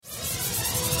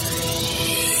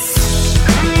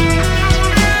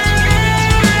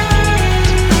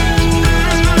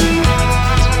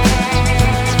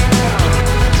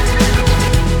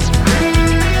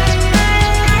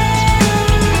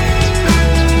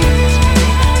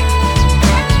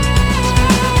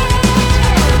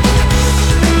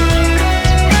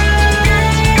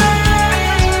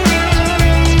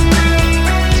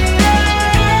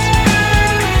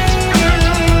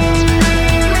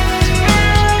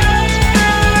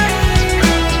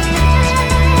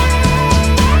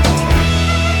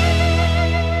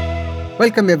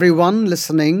Welcome, everyone,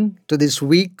 listening to this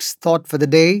week's Thought for the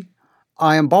Day.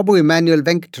 I am Babu Emmanuel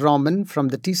Venkataraman from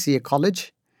the TCA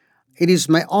College. It is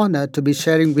my honor to be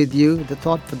sharing with you the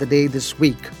Thought for the Day this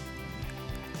week.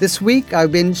 This week,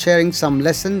 I've been sharing some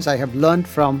lessons I have learned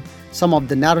from some of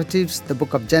the narratives, the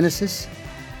book of Genesis.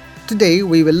 Today,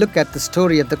 we will look at the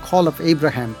story of the call of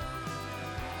Abraham.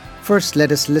 First,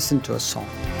 let us listen to a song.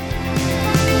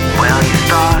 Well, you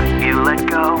thought you let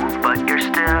go, but you're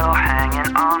still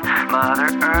hanging on.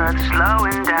 Mother Earth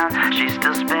slowing down, she's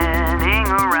still spinning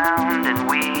around, and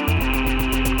we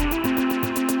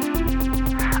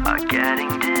are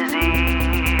getting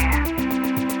dizzy.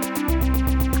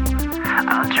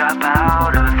 I'll drop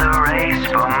out of the race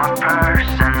for my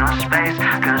personal space,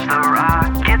 'cause the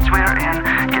rockets we're in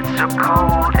get so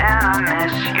cold and I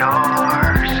miss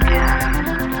your skin.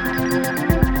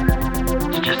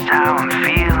 It's just how I'm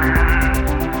feeling.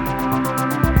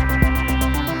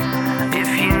 If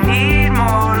you need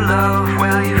more love,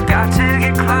 well, you've got to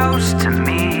get close to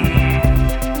me.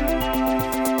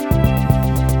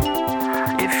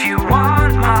 If you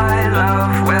want my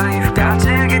love, well, you've got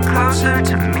to get closer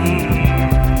to me.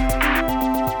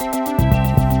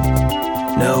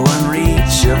 No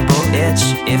unreachable itch.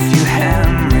 If you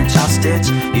hemorrhage, I'll stitch.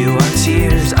 You are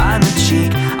tears, I'm a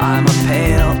cheek. I'm a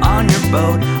pail on your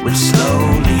boat with slow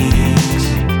leaks,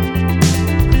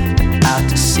 out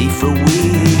to sea for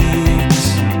weeks.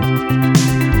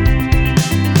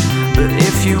 But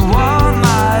if you want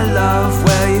my love,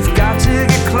 well, you've got to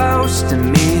get close to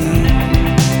me.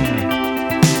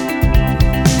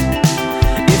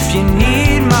 If you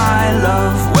need my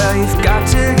love, well, you've got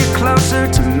to get closer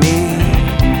to me.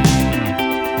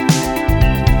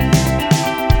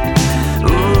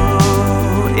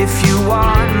 If you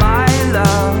want my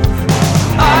love,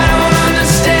 I don't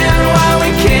understand why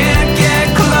we can't get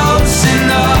close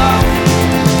enough.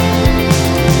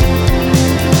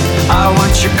 I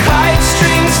want your kite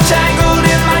strings tangled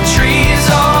in my trees,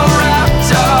 all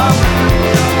wrapped up.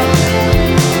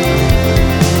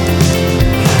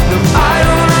 No, I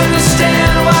don't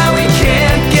understand why we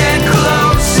can't get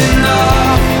close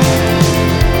enough.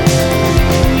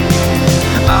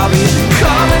 I'll be the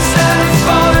comets that are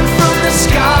falling from the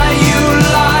sky, you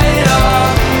light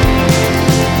up.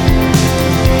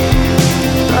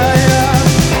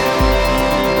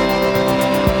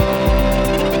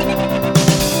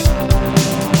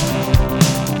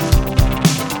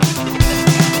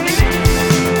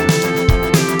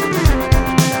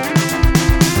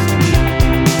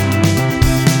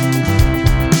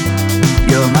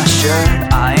 You're my shirt,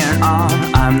 iron on,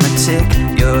 I'm the tick,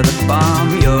 you're the bomb,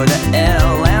 you're the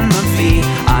L and the V,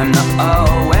 I'm the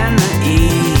O and the E.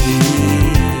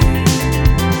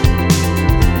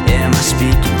 Am I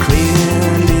speaking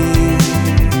clearly?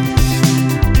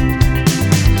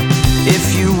 If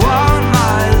you want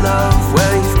my love,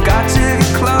 well, you've got to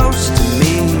get close to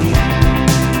me.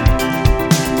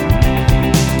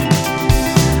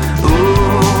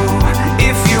 Ooh,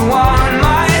 if you want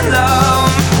my love,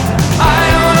 I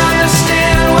don't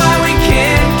understand why we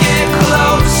can't get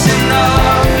close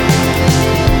enough.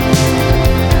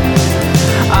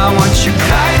 I want your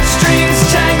kite strings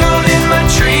tangled in my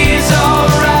trees, all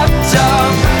wrapped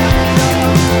up.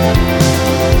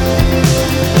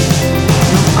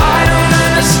 I don't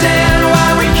understand why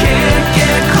we can't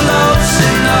get close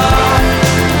enough.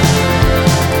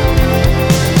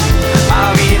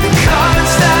 I'll be the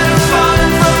comets that are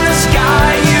falling from the sky,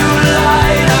 you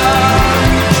light up.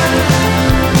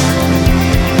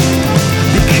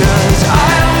 Because I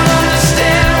don't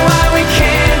understand why we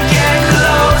can't get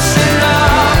close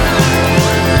enough.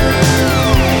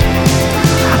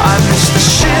 I miss the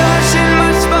shivers in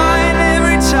my spine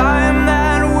every time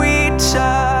that we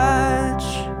touch.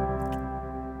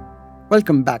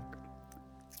 Welcome back.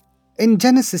 In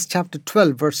Genesis chapter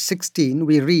 12, verse 16,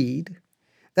 we read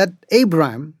that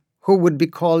Abram, who would be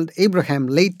called Abraham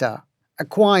later,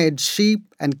 acquired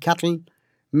sheep and cattle,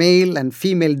 male and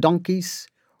female donkeys,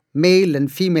 male and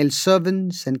female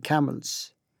servants, and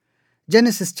camels.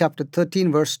 Genesis chapter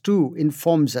 13, verse 2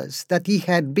 informs us that he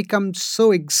had become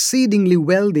so exceedingly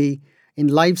wealthy in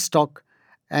livestock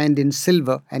and in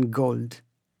silver and gold.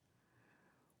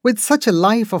 With such a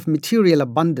life of material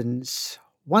abundance,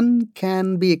 one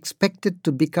can be expected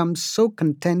to become so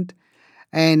content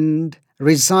and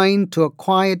resigned to a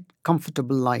quiet,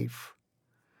 comfortable life.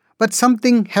 But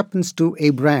something happens to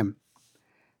Abraham.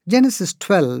 Genesis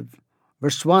 12,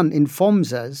 verse 1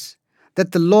 informs us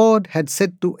that the Lord had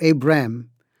said to Abraham,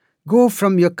 "Go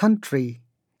from your country,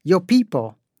 your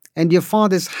people, and your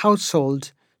father's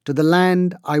household to the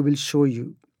land I will show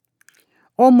you."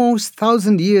 Almost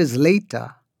 1,000 years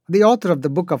later, the author of the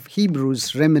book of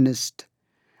Hebrews reminisced,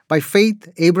 By faith,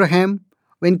 Abraham,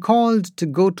 when called to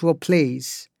go to a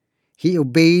place, he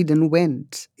obeyed and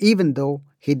went, even though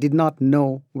he did not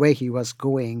know where he was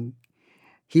going.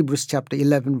 Hebrews chapter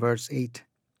 11, verse 8.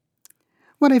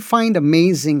 What I find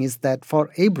amazing is that for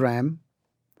Abraham,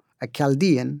 a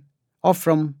Chaldean, or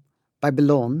from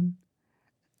Babylon,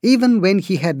 even when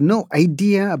he had no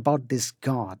idea about this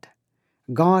God,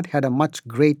 God had a much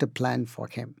greater plan for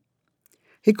him.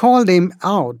 He called him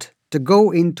out to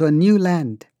go into a new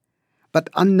land, but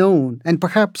unknown, and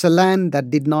perhaps a land that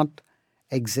did not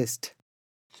exist.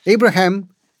 Abraham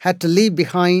had to leave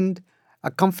behind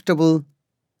a comfortable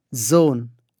zone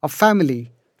of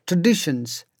family,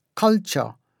 traditions,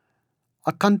 culture,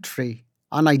 a country,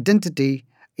 an identity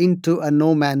into a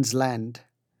no man's land.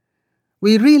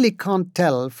 We really can't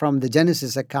tell from the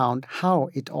Genesis account how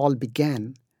it all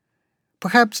began.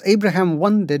 Perhaps Abraham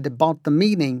wondered about the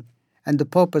meaning and the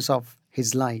purpose of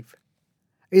his life.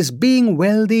 Is being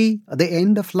wealthy the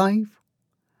end of life?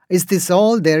 Is this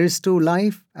all there is to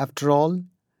life after all?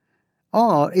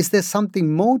 Or is there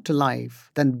something more to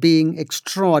life than being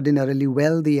extraordinarily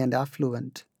wealthy and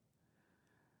affluent?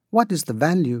 What is the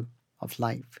value of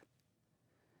life?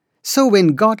 So when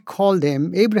God called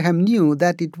him, Abraham knew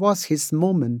that it was his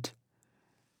moment,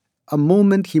 a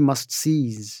moment he must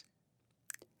seize.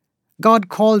 God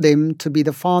called him to be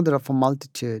the father of a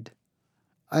multitude,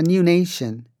 a new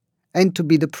nation, and to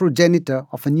be the progenitor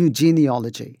of a new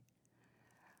genealogy.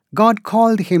 God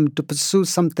called him to pursue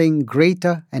something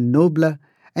greater and nobler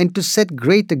and to set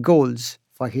greater goals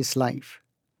for his life.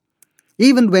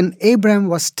 Even when Abraham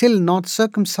was still not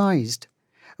circumcised,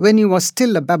 when he was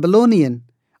still a Babylonian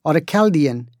or a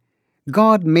Chaldean,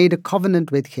 God made a covenant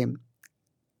with him.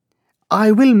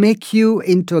 I will make you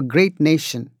into a great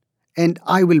nation, and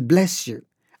I will bless you.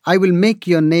 I will make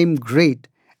your name great,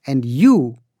 and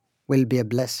you will be a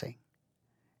blessing.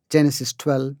 Genesis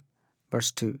 12,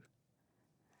 verse 2.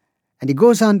 And he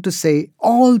goes on to say,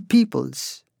 all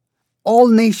peoples, all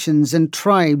nations and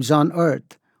tribes on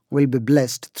earth will be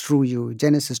blessed through you.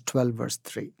 Genesis 12, verse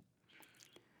 3.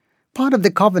 Part of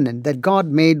the covenant that God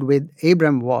made with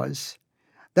Abram was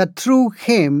that through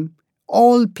him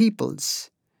all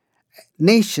peoples,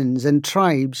 nations and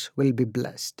tribes will be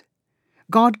blessed.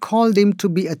 God called him to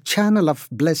be a channel of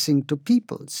blessing to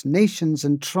peoples, nations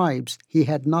and tribes he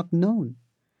had not known.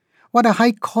 What a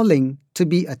high calling to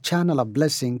be a channel of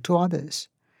blessing to others.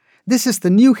 This is the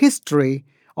new history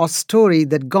or story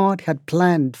that God had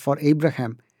planned for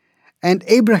Abraham, and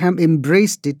Abraham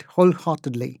embraced it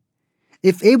wholeheartedly.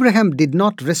 If Abraham did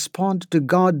not respond to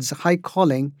God's high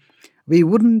calling, we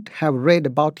wouldn't have read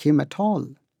about him at all.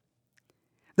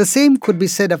 The same could be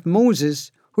said of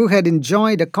Moses, who had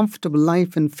enjoyed a comfortable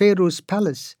life in Pharaoh's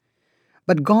palace,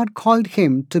 but God called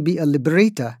him to be a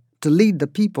liberator, to lead the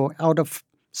people out of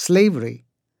slavery.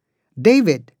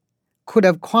 David could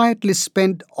have quietly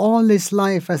spent all his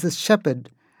life as a shepherd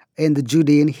in the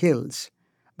Judean hills,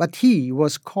 but he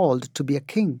was called to be a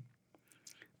king.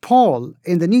 Paul,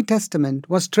 in the New Testament,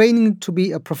 was training to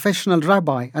be a professional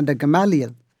rabbi under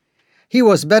Gamaliel. He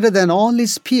was better than all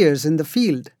his peers in the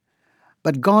field,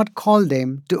 but God called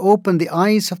him to open the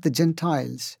eyes of the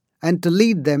Gentiles and to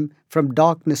lead them from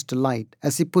darkness to light,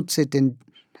 as he puts it in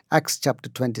Acts chapter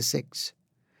 26.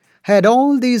 Had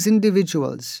all these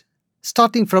individuals,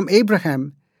 starting from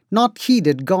Abraham, not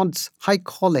heeded God's high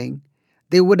calling,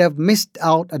 they would have missed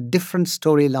out a different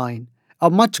storyline,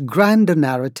 a much grander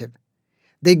narrative.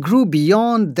 They grew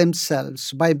beyond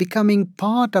themselves by becoming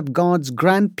part of God's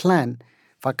grand plan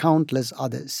for countless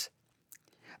others.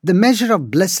 The measure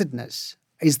of blessedness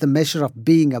is the measure of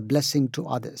being a blessing to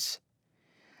others.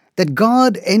 That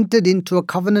God entered into a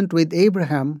covenant with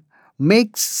Abraham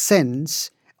makes sense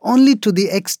only to the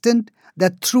extent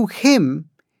that through him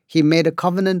he made a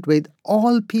covenant with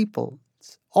all peoples,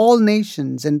 all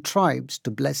nations and tribes to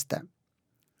bless them.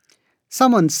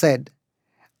 Someone said,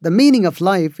 the meaning of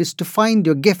life is to find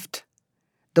your gift.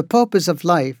 The purpose of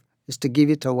life is to give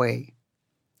it away.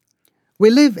 We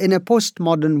live in a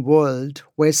postmodern world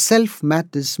where self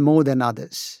matters more than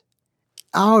others.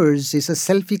 Ours is a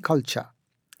selfie culture.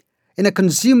 In a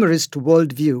consumerist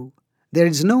worldview, there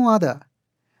is no other.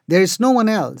 There is no one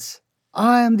else.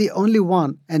 I am the only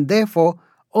one, and therefore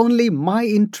only my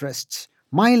interests,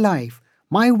 my life,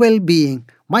 my well-being,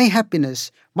 my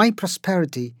happiness, my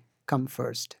prosperity come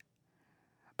first.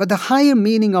 But the higher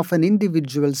meaning of an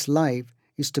individual's life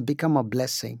is to become a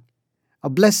blessing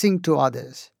to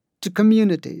others, to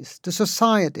communities, to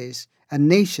societies and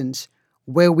nations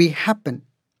where we happen,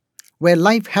 where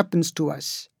life happens to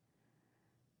us.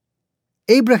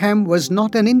 Abraham was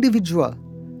not an individual.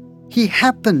 He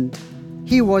happened.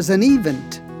 He was an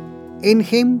event. In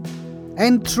him,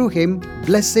 and through him,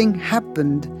 blessing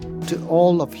happened to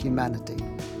all of humanity.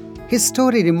 His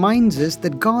story reminds us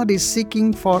that God is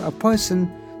seeking for a person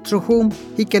through whom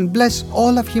he can bless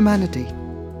all of humanity.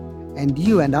 And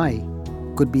you and I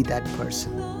could be that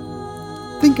person.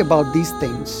 Think about these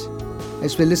things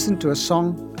as we listen to a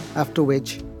song, after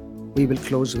which we will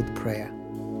close with prayer.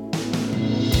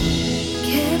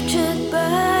 Captured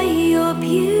by your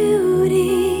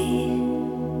beauty,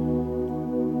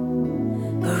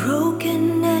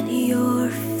 broken at your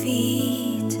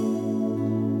feet,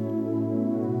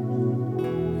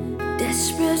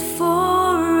 desperate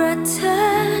for a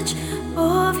touch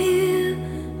of you,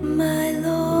 my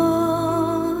Lord.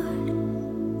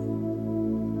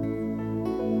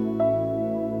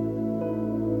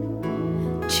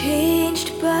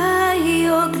 Changed by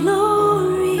your glory,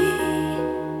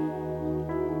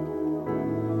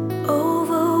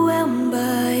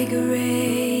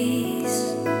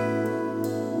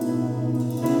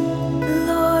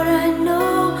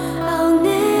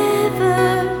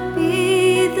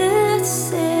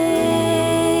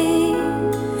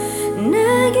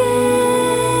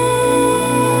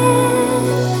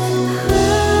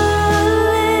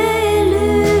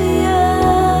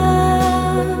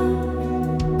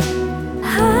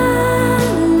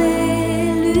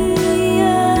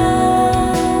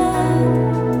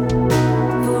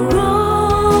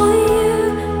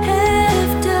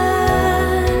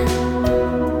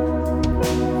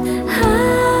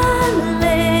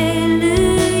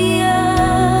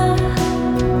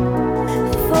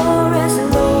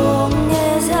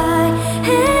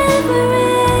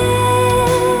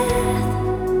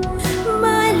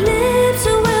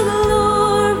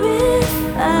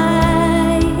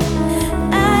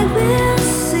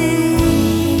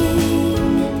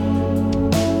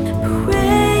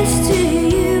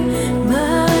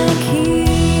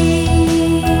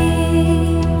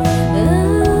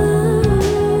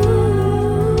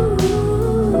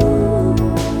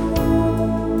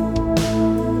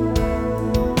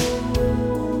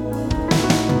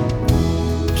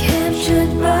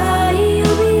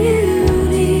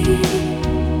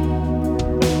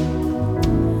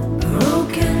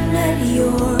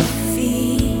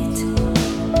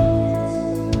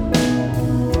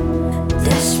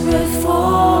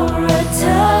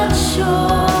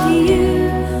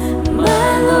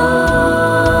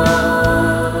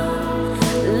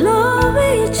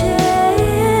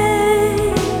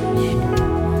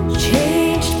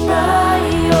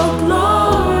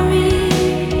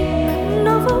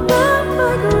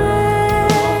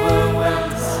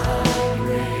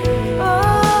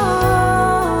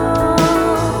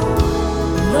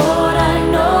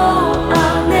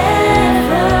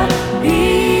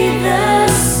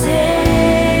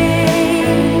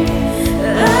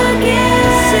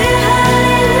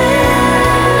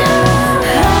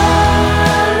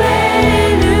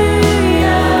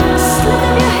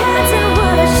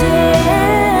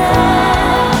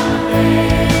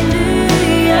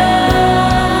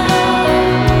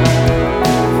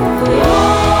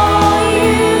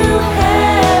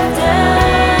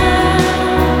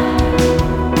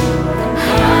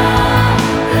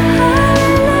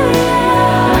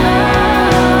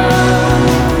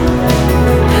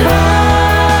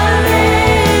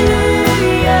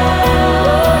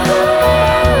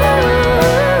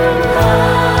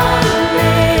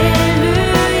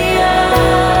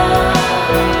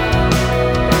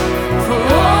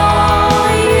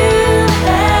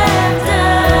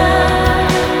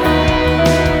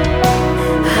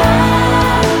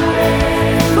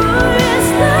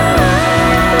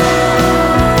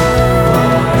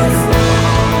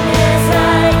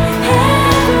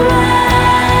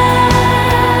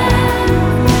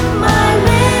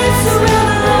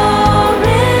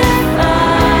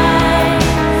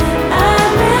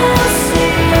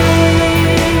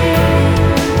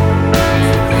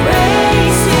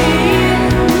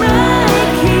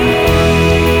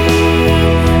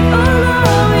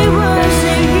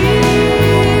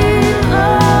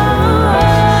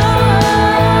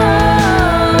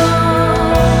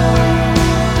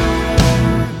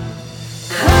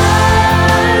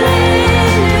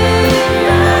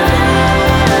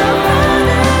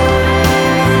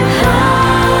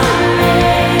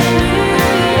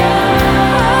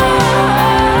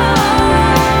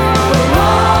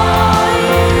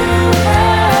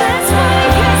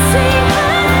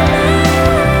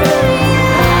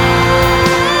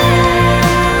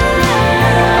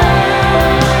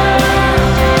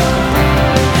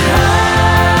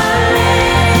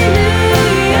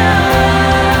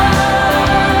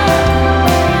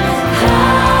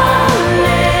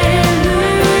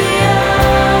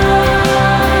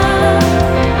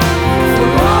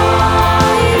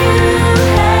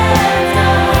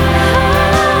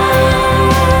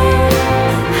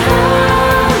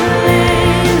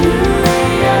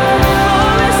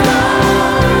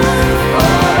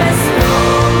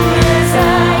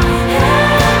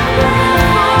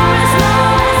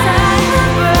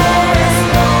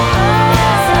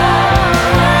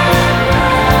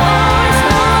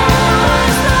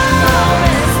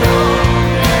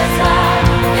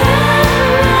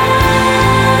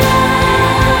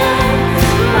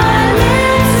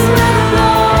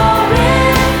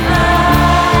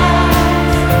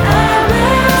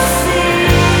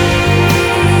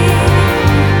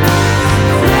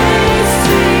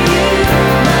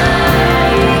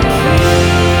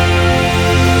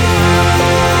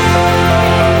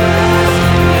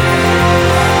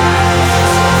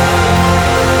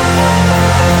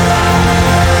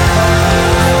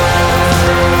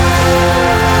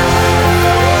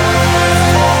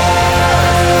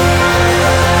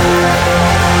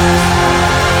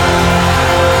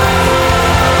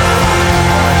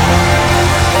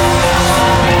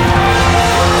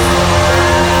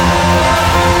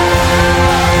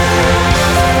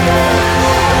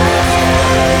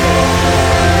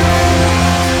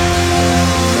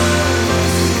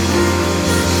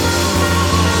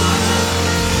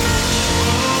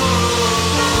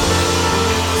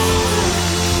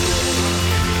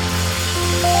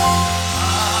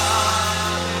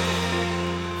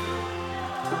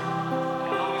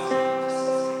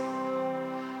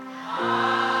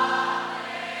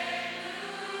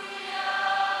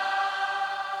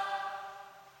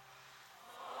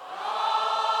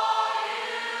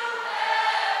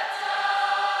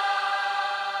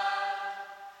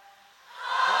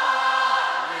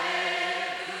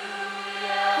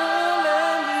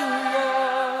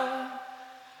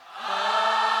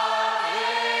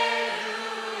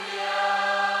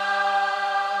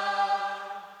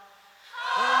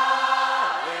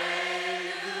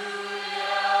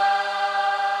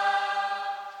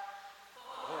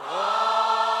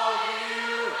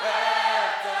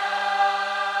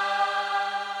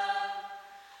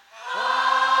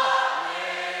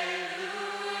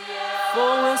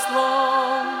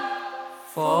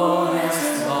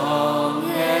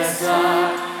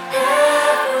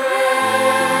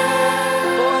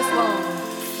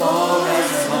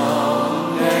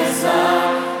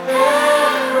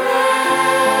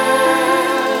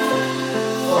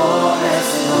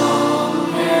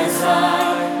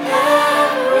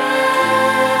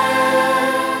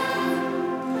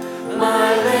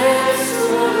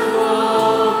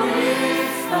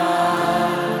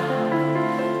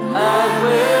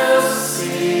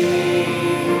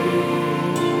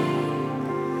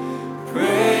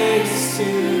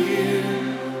 to you,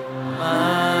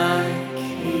 my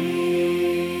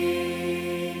King.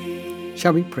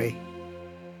 Shall we pray?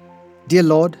 Dear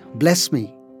Lord, bless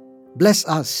me. Bless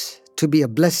us to be a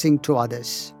blessing to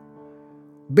others.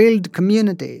 Build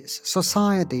communities,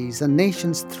 societies, and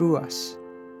nations through us.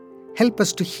 Help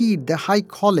us to heed the high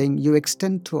calling you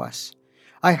extend to us,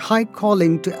 a high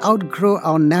calling to outgrow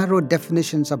our narrow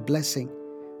definitions of blessing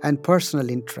and personal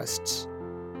interests.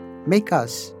 Make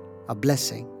us a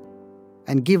blessing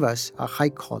and give us a high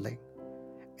calling.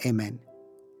 Amen.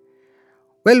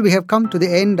 Well, we have come to the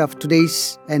end of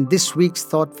today's and this week's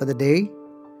thought for the day.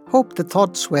 Hope the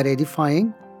thoughts were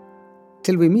edifying.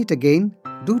 Till we meet again,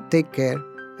 do take care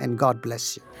and God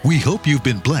bless you. We hope you've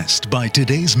been blessed by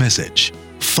today's message.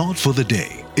 Thought for the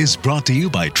Day is brought to you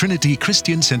by Trinity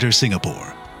Christian Center,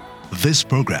 Singapore. This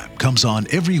program comes on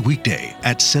every weekday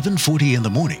at 7:40 in the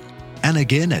morning and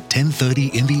again at 10:30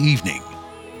 in the evening.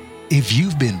 If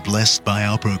you've been blessed by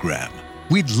our program,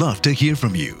 we'd love to hear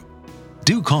from you.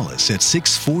 Do call us at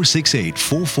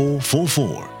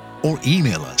 6468-4444 or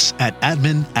email us at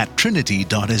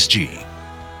admin@trinity.sg.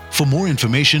 For more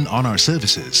information on our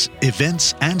services,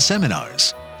 events, and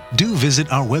seminars, do visit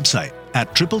our website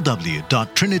at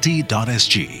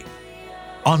www.trinity.sg.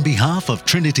 On behalf of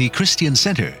Trinity Christian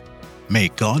Center, may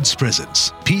God's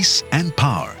presence, peace, and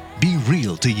power be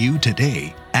real to you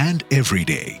today and every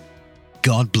day.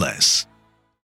 God bless.